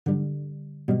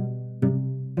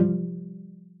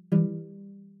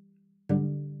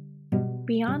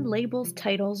Beyond labels,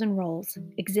 titles, and roles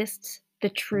exists the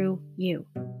true you.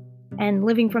 And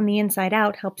living from the inside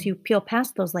out helps you peel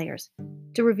past those layers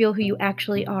to reveal who you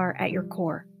actually are at your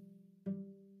core.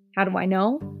 How do I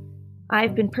know?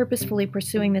 I've been purposefully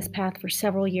pursuing this path for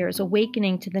several years,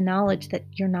 awakening to the knowledge that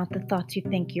you're not the thoughts you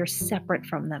think, you're separate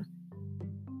from them.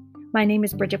 My name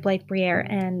is Bridget Blythe Briere,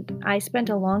 and I spent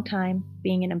a long time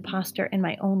being an imposter in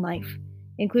my own life,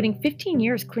 including 15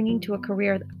 years clinging to a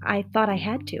career I thought I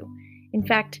had to. In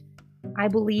fact, I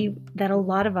believe that a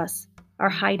lot of us are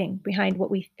hiding behind what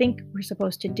we think we're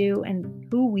supposed to do and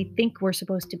who we think we're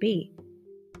supposed to be.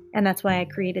 And that's why I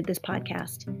created this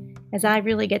podcast. As I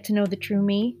really get to know the true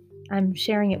me, I'm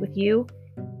sharing it with you,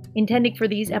 intending for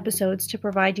these episodes to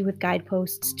provide you with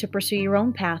guideposts to pursue your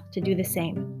own path to do the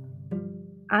same.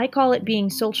 I call it being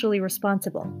socially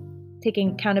responsible,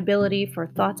 taking accountability for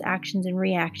thoughts, actions, and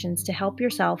reactions to help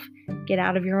yourself get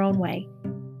out of your own way,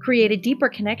 create a deeper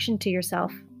connection to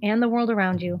yourself and the world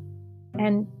around you,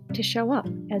 and to show up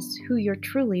as who you're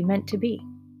truly meant to be.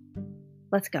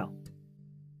 Let's go.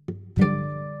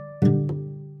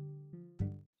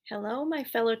 Hello, my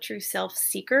fellow true self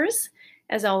seekers.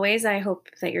 As always, I hope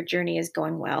that your journey is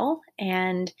going well,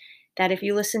 and that if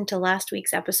you listened to last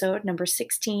week's episode, number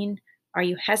 16, Are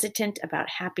You Hesitant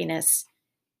About Happiness?,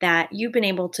 that you've been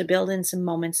able to build in some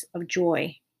moments of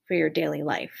joy for your daily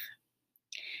life.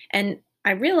 And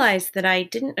I realized that I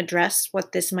didn't address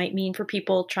what this might mean for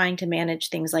people trying to manage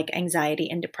things like anxiety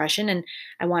and depression, and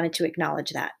I wanted to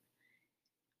acknowledge that.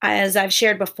 As I've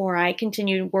shared before, I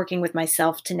continue working with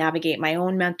myself to navigate my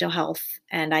own mental health,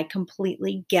 and I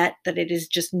completely get that it is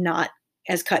just not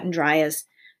as cut and dry as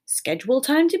schedule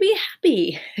time to be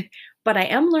happy. But I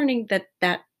am learning that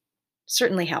that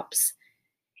certainly helps.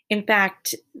 In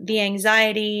fact, the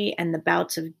anxiety and the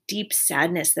bouts of deep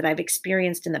sadness that I've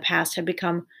experienced in the past have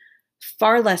become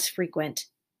far less frequent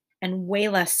and way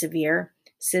less severe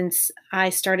since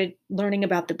I started learning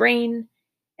about the brain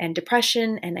and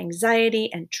depression and anxiety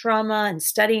and trauma and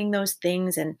studying those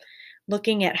things and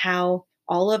looking at how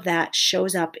all of that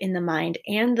shows up in the mind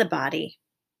and the body,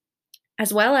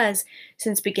 as well as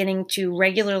since beginning to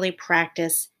regularly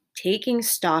practice taking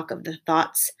stock of the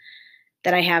thoughts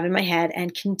that I have in my head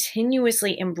and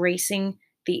continuously embracing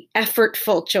the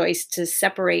effortful choice to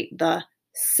separate the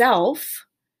self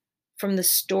from the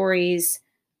stories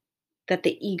that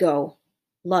the ego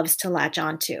loves to latch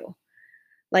onto.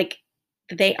 Like,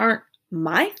 they aren't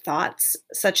my thoughts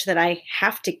such that I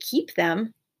have to keep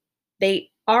them. They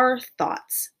are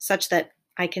thoughts such that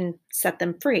I can set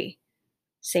them free.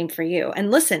 Same for you.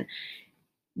 And listen,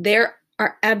 there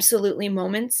are absolutely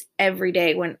moments every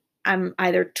day when I'm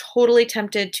either totally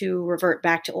tempted to revert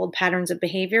back to old patterns of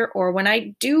behavior, or when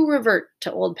I do revert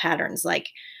to old patterns, like,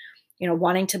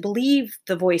 wanting to believe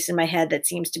the voice in my head that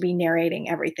seems to be narrating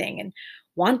everything and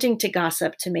wanting to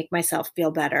gossip to make myself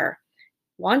feel better,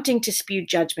 wanting to spew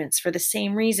judgments for the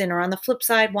same reason, or on the flip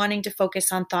side, wanting to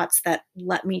focus on thoughts that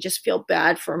let me just feel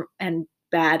bad for and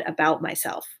bad about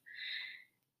myself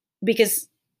because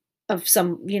of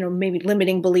some, maybe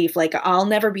limiting belief, like I'll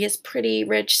never be as pretty,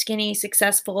 rich, skinny,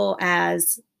 successful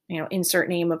as, insert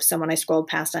name of someone I scrolled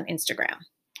past on Instagram,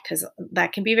 because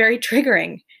that can be very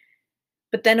triggering.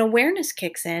 But then awareness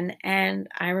kicks in, and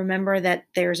I remember that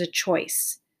there's a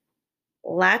choice.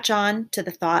 Latch on to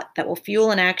the thought that will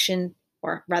fuel an action,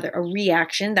 or rather a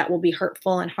reaction that will be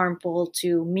hurtful and harmful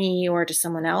to me or to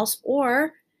someone else,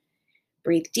 or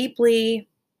breathe deeply,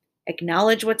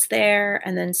 acknowledge what's there,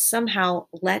 and then somehow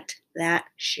let that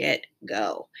shit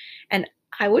go. And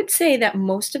I would say that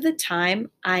most of the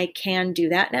time I can do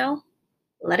that now.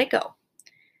 Let it go.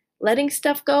 Letting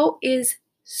stuff go is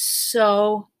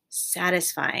so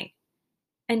satisfying.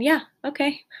 And yeah,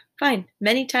 okay, fine.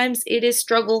 Many times it is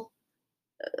struggle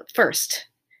first,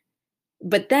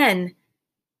 but then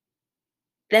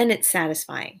it's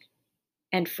satisfying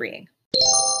and freeing.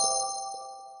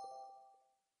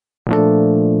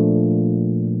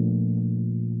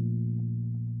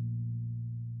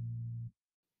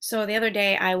 So the other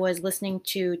day I was listening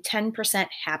to 10%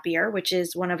 Happier, which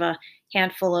is one of a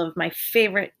handful of my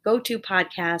favorite go-to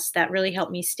podcasts that really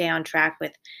help me stay on track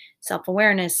with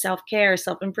self-awareness, self-care,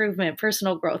 self-improvement,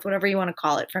 personal growth, whatever you want to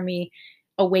call it. For me,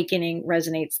 awakening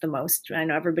resonates the most. I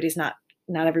know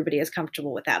not everybody is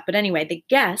comfortable with that. But anyway, the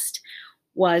guest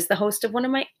was the host of one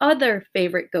of my other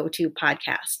favorite go-to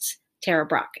podcasts, Tara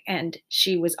Brach, and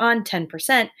she was on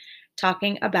 10%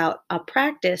 talking about a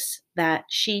practice that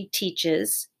she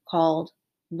teaches called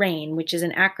RAIN, which is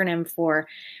an acronym for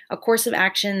a course of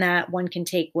action that one can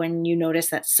take when you notice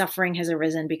that suffering has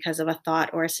arisen because of a thought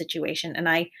or a situation. And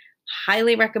I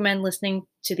highly recommend listening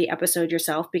to the episode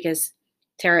yourself, because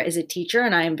Tara is a teacher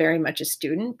and I am very much a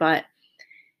student, but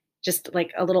just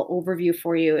like a little overview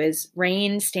for you is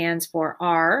RAIN stands for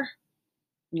R,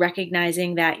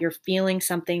 recognizing that you're feeling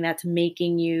something that's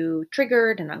making you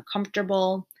triggered and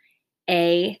uncomfortable.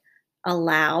 A,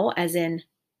 allow, as in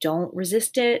don't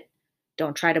resist it,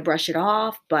 don't try to brush it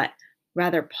off, but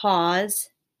rather pause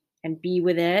and be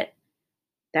with it,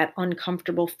 that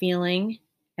uncomfortable feeling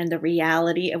and the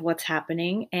reality of what's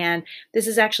happening. And this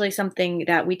is actually something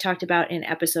that we talked about in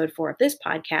episode 4 of this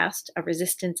podcast. A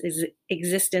resistance is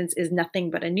existence is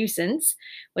nothing but a nuisance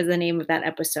was the name of that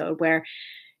episode, where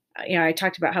I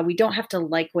talked about how we don't have to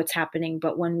like what's happening,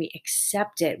 but when we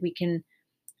accept it, we can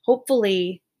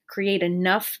hopefully create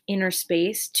enough inner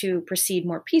space to proceed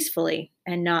more peacefully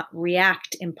and not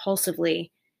react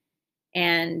impulsively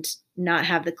and not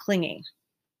have the clinging.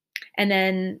 And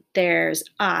then there's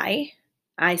I.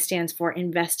 I stands for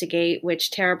investigate,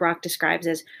 which Tara Brach describes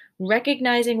as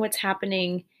recognizing what's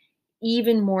happening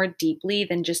even more deeply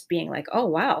than just being like, oh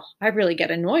wow, I really get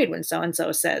annoyed when so and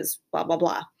so says blah blah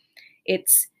blah.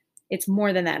 It's it's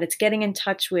more than that. It's getting in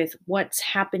touch with what's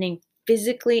happening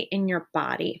physically in your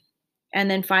body. And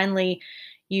then finally,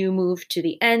 you move to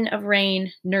the N of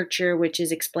RAIN, nurture, which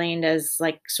is explained as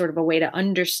like sort of a way to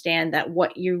understand that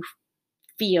what you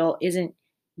feel isn't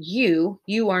you.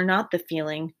 You are not the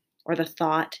feeling or the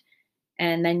thought.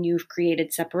 And then you've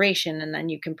created separation and then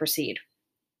you can proceed.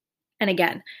 And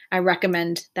again, I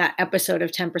recommend that episode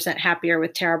of 10% Happier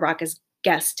with Tara Brach as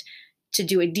guest to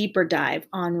do a deeper dive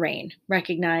on RAIN.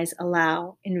 Recognize,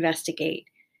 allow, investigate,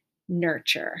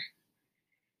 nurture.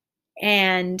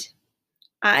 And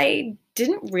I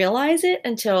didn't realize it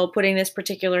until putting this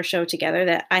particular show together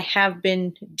that I have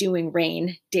been doing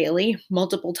RAIN daily,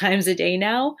 multiple times a day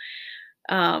now.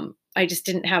 I just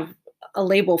didn't have a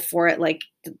label for it, like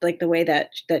the way that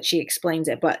she explains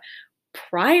it. But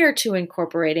prior to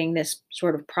incorporating this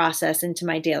sort of process into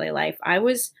my daily life, I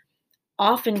was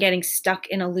often getting stuck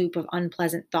in a loop of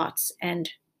unpleasant thoughts and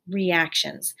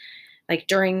reactions. Like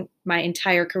during my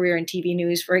entire career in TV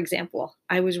news, for example,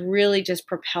 I was really just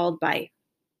propelled by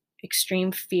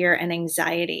extreme fear and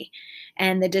anxiety.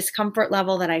 And the discomfort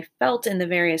level that I felt in the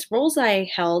various roles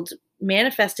I held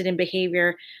manifested in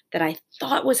behavior that I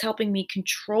thought was helping me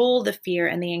control the fear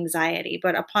and the anxiety.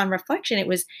 But upon reflection, it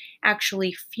was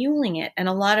actually fueling it. And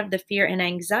a lot of the fear and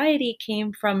anxiety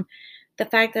came from the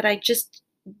fact that I just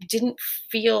didn't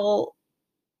feel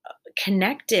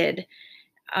connected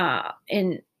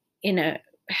in a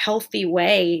healthy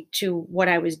way to what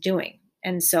I was doing.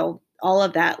 And so all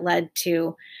of that led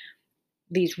to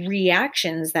these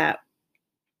reactions that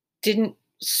didn't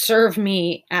serve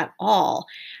me at all.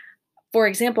 For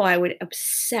example, I would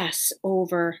obsess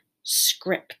over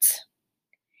scripts.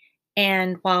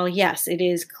 And while, yes, it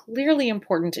is clearly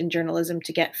important in journalism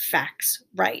to get facts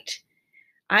right,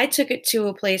 I took it to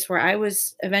a place where I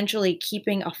was eventually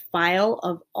keeping a file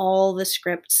of all the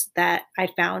scripts that I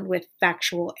found with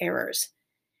factual errors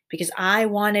because I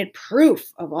wanted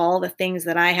proof of all the things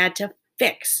that I had to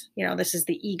fix. This is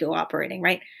the ego operating,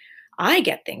 right? I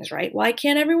get things right. Why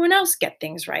can't everyone else get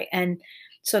things right? And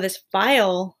so this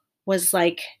file was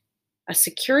like a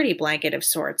security blanket of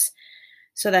sorts,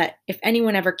 so that if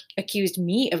anyone ever accused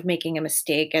me of making a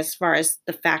mistake as far as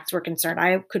the facts were concerned,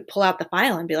 I could pull out the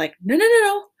file and be like, no, no, no,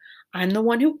 no. I'm the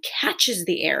one who catches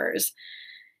the errors.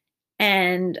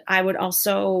 And I would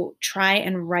also try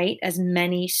and write as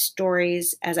many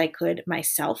stories as I could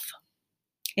myself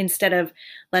instead of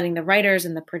letting the writers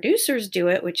and the producers do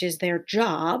it, which is their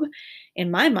job.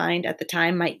 In my mind at the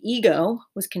time, my ego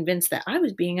was convinced that I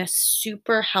was being a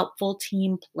super helpful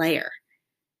team player.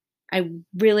 I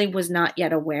really was not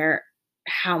yet aware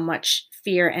how much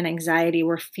fear and anxiety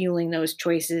were fueling those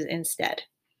choices instead.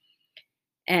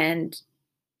 And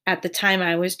at the time,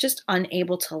 I was just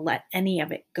unable to let any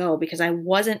of it go because I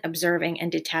wasn't observing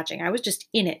and detaching. I was just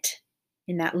in it,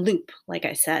 in that loop, like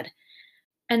I said.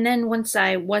 And then once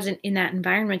I wasn't in that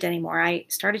environment anymore, I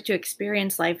started to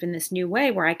experience life in this new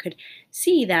way where I could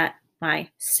see that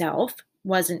myself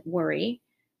wasn't worry.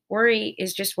 Worry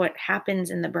is just what happens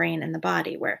in the brain and the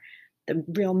body, where the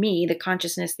real me, the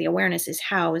consciousness, the awareness is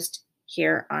housed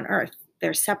here on earth.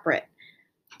 They're separate.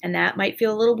 And that might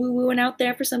feel a little woo woo and out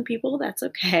there for some people. That's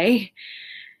okay.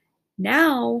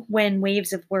 Now, when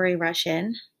waves of worry rush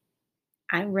in,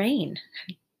 I RAIN,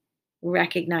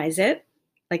 recognize it.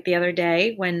 Like the other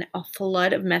day, when a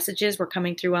flood of messages were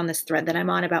coming through on this thread that I'm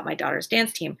on about my daughter's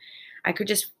dance team, I could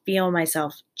just feel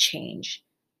myself change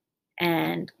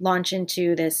and launch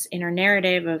into this inner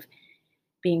narrative of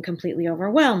being completely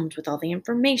overwhelmed with all the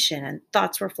information, and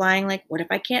thoughts were flying like, what if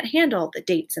I can't handle the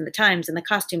dates and the times and the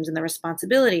costumes and the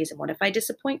responsibilities? And what if I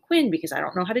disappoint Quinn because I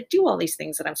don't know how to do all these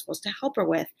things that I'm supposed to help her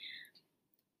with?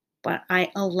 But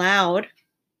I allowed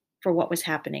for what was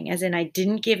happening, as in I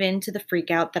didn't give in to the freak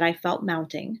out that I felt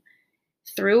mounting.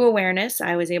 Through awareness,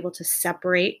 I was able to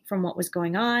separate from what was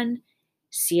going on,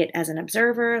 see it as an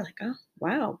observer, like, oh,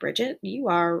 wow, Bridget, you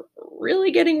are really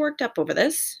getting worked up over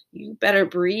this. You better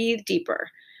breathe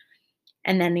deeper.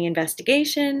 And then the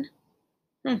investigation.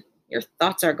 Your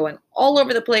thoughts are going all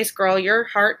over the place, girl. Your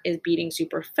heart is beating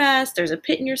super fast. There's a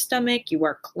pit in your stomach. You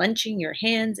are clenching your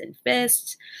hands and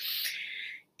fists.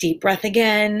 Deep breath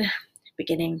again,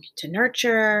 beginning to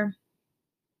nurture.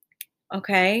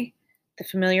 Okay, the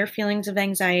familiar feelings of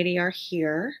anxiety are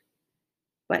here,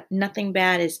 but nothing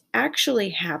bad is actually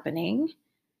happening.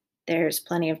 There's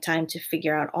plenty of time to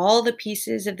figure out all the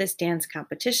pieces of this dance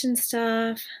competition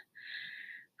stuff.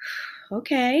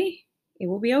 Okay, it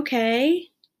will be okay.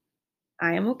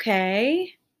 I am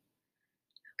okay.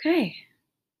 Okay,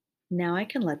 now I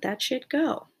can let that shit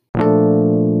go.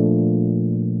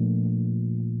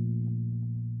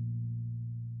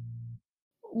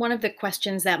 One of the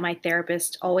questions that my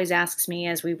therapist always asks me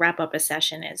as we wrap up a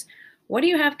session is, what do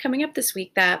you have coming up this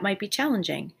week that might be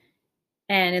challenging?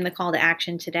 And in the call to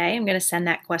action today, I'm going to send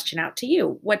that question out to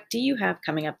you. What do you have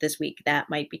coming up this week that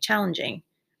might be challenging?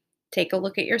 Take a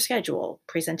look at your schedule.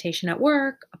 Presentation at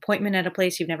work, appointment at a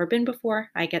place you've never been before.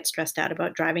 I get stressed out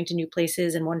about driving to new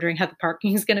places and wondering how the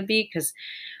parking is going to be, because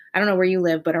I don't know where you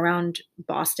live, but around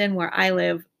Boston, where I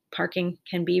live, parking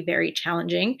can be very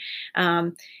challenging.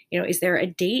 Is there a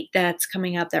date that's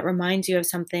coming up that reminds you of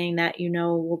something that you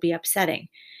know will be upsetting?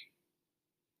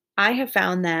 I have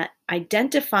found that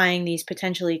identifying these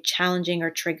potentially challenging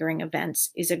or triggering events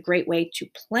is a great way to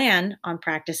plan on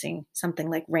practicing something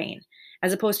like rain,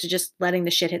 as opposed to just letting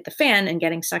the shit hit the fan and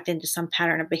getting sucked into some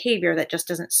pattern of behavior that just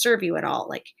doesn't serve you at all.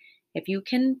 Like, if you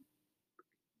can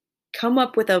come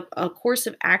up with a course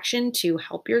of action to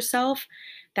help yourself,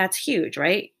 that's huge,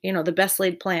 right? The best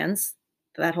laid plans,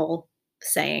 that whole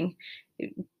saying,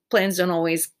 plans don't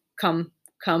always come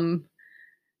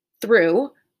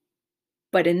through.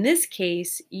 But in this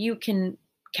case, you can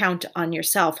count on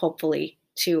yourself, hopefully,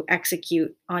 to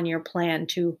execute on your plan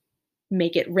to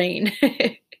make it rain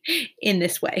in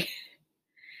this way.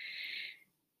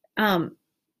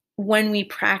 When we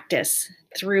practice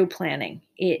through planning,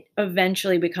 it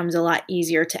eventually becomes a lot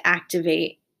easier to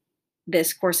activate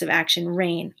this course of action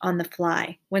rain on the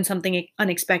fly. When something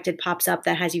unexpected pops up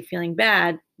that has you feeling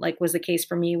bad, like was the case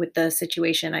for me with the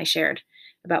situation I shared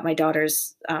about my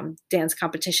daughter's dance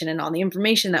competition and all the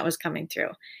information that was coming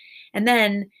through. And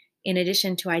then, in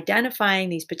addition to identifying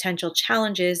these potential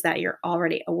challenges that you're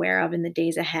already aware of in the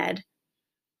days ahead,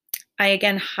 I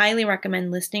again highly recommend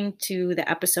listening to the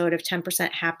episode of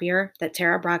 10% Happier that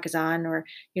Tara Brock is on, or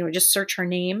just search her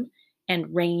name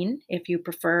and Rain if you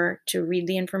prefer to read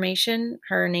the information.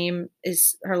 Her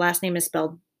last name is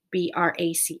spelled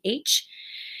Brach.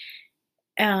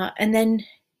 And then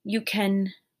you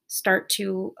can start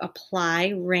to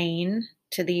apply rain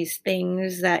to these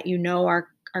things that are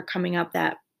coming up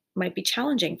that might be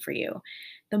challenging for you.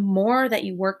 The more that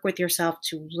you work with yourself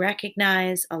to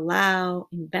recognize, allow,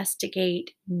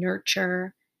 investigate,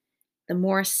 nurture, the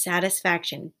more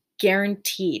satisfaction,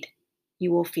 guaranteed,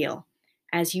 you will feel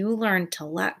as you learn to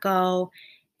let go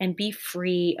and be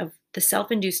free of the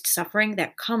self-induced suffering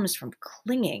that comes from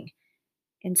clinging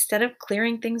instead of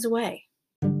clearing things away.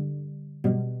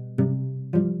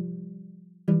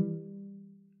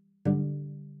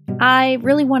 I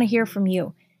really want to hear from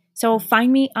you. So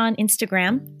find me on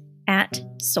Instagram at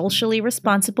Socially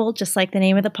Responsible, just like the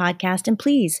name of the podcast. And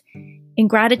please, in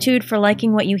gratitude for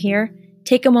liking what you hear,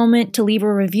 take a moment to leave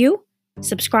a review,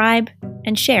 subscribe,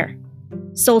 and share.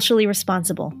 Socially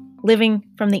Responsible, living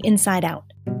from the inside out.